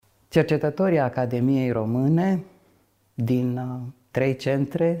Cercetătorii Academiei Române din 3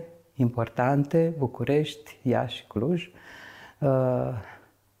 centre importante, București, Iași și Cluj,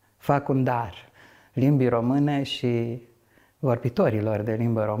 fac un dar limbii române și vorbitorilor de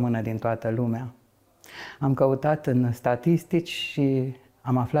limbă română din toată lumea. Am căutat în statistici și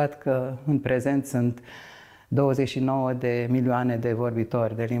am aflat că în prezent sunt 29 de milioane de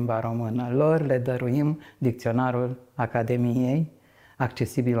vorbitori de limba română. Lor le dăruim Dicționarul Academiei,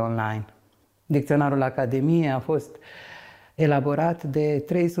 accesibil online. Dicționarul Academiei a fost elaborat de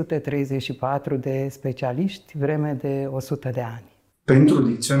 334 de specialiști vreme de 100 de ani. Pentru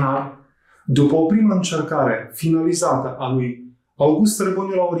dicționar, după o primă încercare finalizată a lui August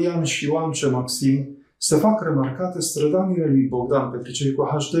Reboniu Laurian și Ioan C. Maxim, se fac remarcate strădanile lui Bogdan Petricei cu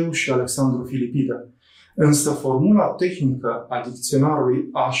HD și Alexandru Filipidă. Însă formula tehnică a dicționarului,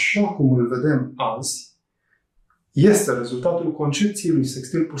 așa cum îl vedem azi, este rezultatul concepției lui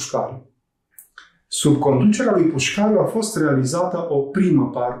Sextil Pușcariu. Sub conducerea lui Pușcariu a fost realizată o primă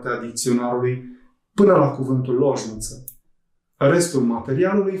parte a dicționarului până la cuvântul loșniță, restul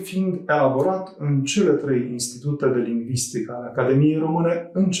materialului fiind elaborat în cele 3 institute de lingvistică ale Academiei Române,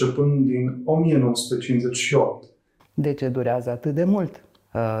 începând din 1958. De ce durează atât de mult?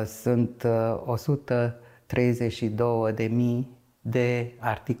 Sunt 132.000 de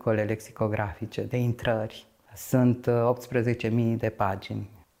articole lexicografice, de intrări. Sunt 18.000 de pagini.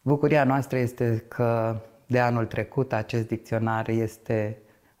 Bucuria noastră este că de anul trecut acest dicționar este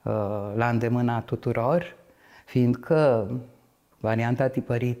la îndemâna tuturor, fiindcă varianta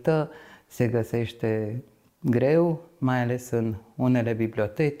tipărită se găsește greu, mai ales în unele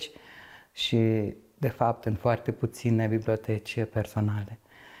biblioteci și, de fapt, în foarte puține biblioteci personale.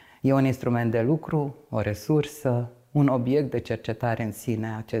 E un instrument de lucru, o resursă, un obiect de cercetare în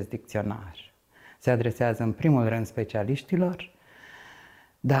sine, acest dicționar. Se adresează în primul rând specialiștilor,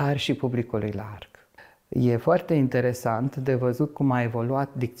 dar și publicului larg. E foarte interesant de văzut cum a evoluat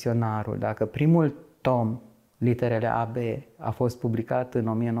dicționarul. Dacă primul tom, literele AB, a fost publicat în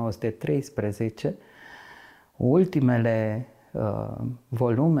 1913, ultimele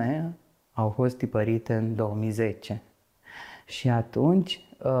volume au fost tipărite în 2010. Și atunci,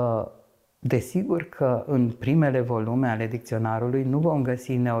 desigur că în primele volume ale dicționarului nu vom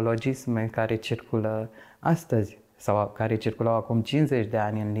găsi neologisme care circulă astăzi sau care circulau acum 50 de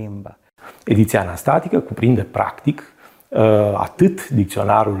ani în limbă. Ediția anastatică cuprinde practic atât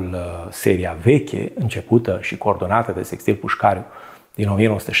dicționarul seria veche, începută și coordonată de Sextil Pușcariu din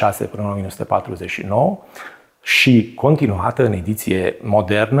 1906 până în 1949 și continuată în ediție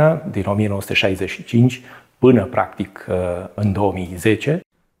modernă din 1965 până practic în 2010.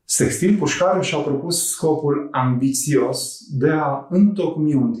 Sextil Pușcariu și-a propus scopul ambițios de a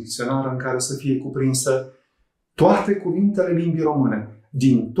întocmi un dicționar în care să fie cuprinse toate cuvintele limbii române,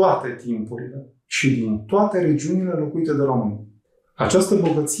 din toate timpurile și din toate regiunile locuite de români. Această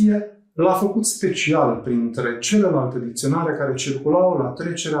bogăție l-a făcut special printre celelalte dicționare care circulau la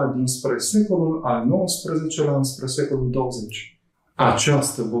trecerea dinspre secolul al XIX-lea înspre secolul 20.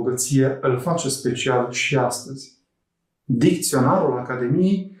 Această bogăție îl face special și astăzi. Dicționarul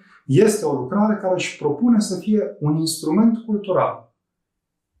Academiei este o lucrare care își propune să fie un instrument cultural.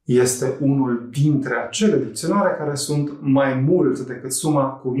 Este unul dintre acele dicționare care sunt mai mult decât suma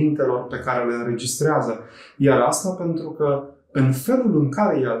cuvintelor pe care le înregistrează, iar asta pentru că, în felul în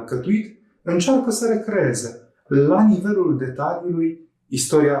care e alcătuit, încearcă să recreeze, la nivelul detaliului,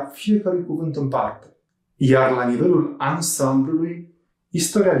 istoria fiecărui cuvânt în parte, iar la nivelul ansamblului,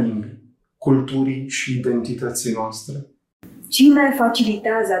 istoria limbii, culturii și identității noastre. Cine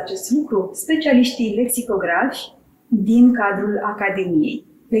facilitează acest lucru? Specialiștii lexicografi din cadrul Academiei.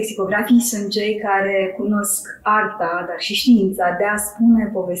 Lexicografii sunt cei care cunosc arta, dar și știința de a spune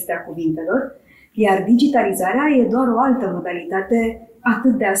povestea cuvintelor, iar digitalizarea e doar o altă modalitate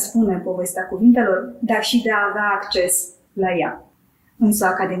atât de a spune povestea cuvintelor, dar și de a avea acces la ea. Însă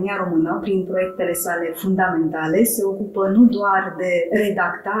Academia Română, prin proiectele sale fundamentale, se ocupă nu doar de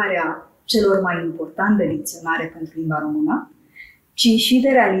redactarea celor mai importante dicționare pentru limba română, ci și de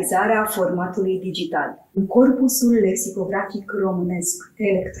realizarea formatului digital. În corpusul lexicografic românesc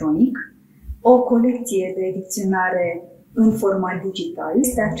electronic, o colecție de dicționare în format digital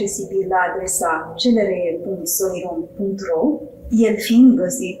este accesibil la adresa clre.solirom.ro, el fiind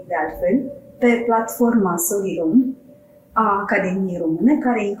găsit, de altfel, pe platforma Solirom a Academiei Române,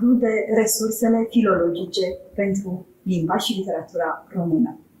 care include resursele filologice pentru limba și literatura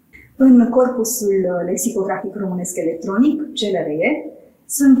română. În corpusul lexicografic românesc electronic, CLRE,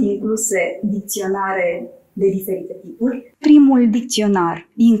 sunt incluse dicționare de diferite tipuri. Primul dicționar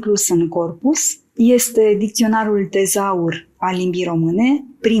inclus în corpus este dicționarul Tezaur al limbii române,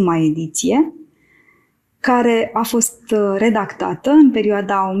 prima ediție, care a fost redactată în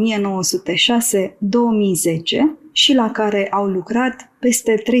perioada 1906-2010 și la care au lucrat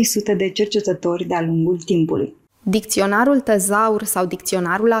peste 300 de cercetători de-a lungul timpului. Dicționarul Tezaur sau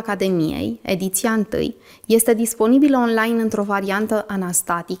Dicționarul Academiei, ediția 1, este disponibil online într-o variantă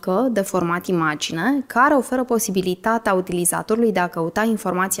anastatică de format imagine, care oferă posibilitatea utilizatorului de a căuta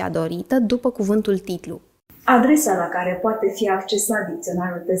informația dorită după cuvântul titlu. Adresa la care poate fi accesat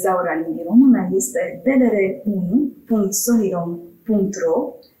Dicționarul Tezaur al limbii române este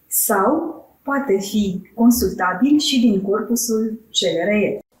ddr1.solirom.ro sau poate fi consultabil și din corpusul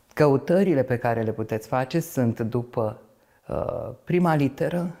CLRE. Căutările pe care le puteți face sunt după prima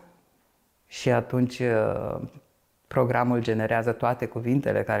literă și atunci programul generează toate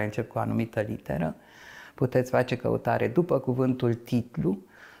cuvintele care încep cu o anumită literă. Puteți face căutare după cuvântul titlu,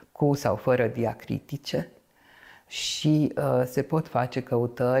 cu sau fără diacritice și se pot face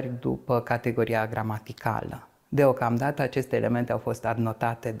căutări după categoria gramaticală. Deocamdată aceste elemente au fost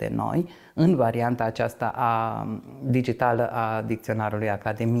anotate de noi în varianta aceasta digitală a Dicționarului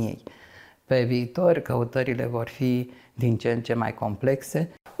Academiei. Pe viitor, căutările vor fi din ce în ce mai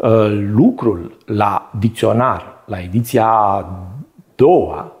complexe. Lucrul la dicționar, la ediția a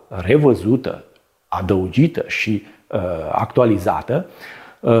doua, revăzută, adăugită și actualizată,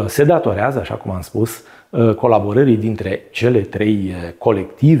 se datorează, așa cum am spus, colaborării dintre cele 3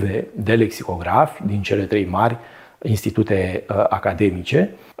 colective de lexicografi, din cele 3 mari institute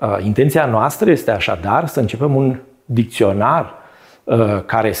academice. Intenția noastră este așadar să începem un dicționar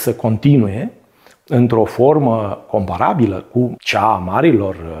care să continue într-o formă comparabilă cu cea a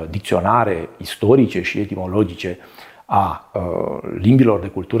marilor dicționare istorice și etimologice a limbilor de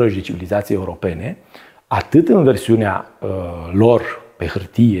cultură și de civilizație europene, atât în versiunea lor pe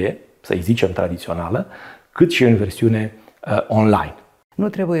hârtie, să-i zicem tradițională, cât și în versiune online. Nu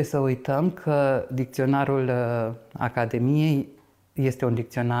trebuie să uităm că Dicționarul Academiei este un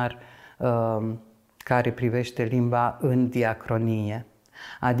dicționar care privește limba în diacronie,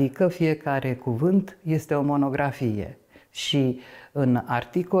 adică fiecare cuvânt este o monografie și în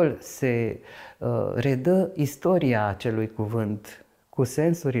articol se redă istoria acelui cuvânt cu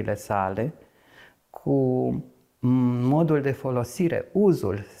sensurile sale, cu modul de folosire,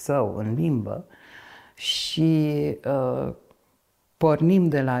 uzul său în limbă și pornim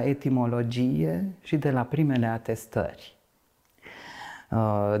de la etimologie și de la primele atestări.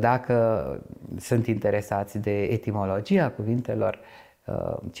 Dacă sunt interesați de etimologia cuvintelor,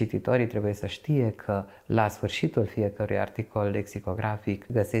 cititorii trebuie să știe că la sfârșitul fiecărui articol lexicografic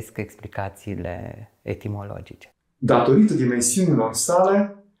găsesc explicațiile etimologice. Datorită dimensiunilor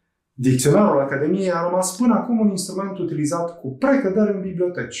sale, Dicționarul Academiei a rămas până acum un instrument utilizat cu precădere în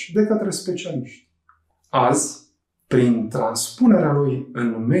biblioteci de către specialiști. Azi, prin transpunerea lui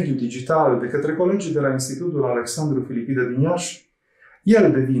în mediul digital de către colegii de la Institutul Alexandru Filipide din Iași,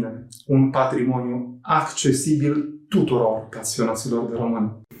 el devine un patrimoniu accesibil tuturor pasionaților de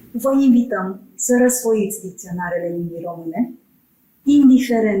română. Vă invităm să răsfoiți dicționarele limbii române,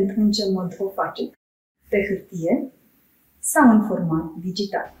 indiferent în ce mod o faceți, pe hârtie sau în format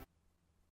digital.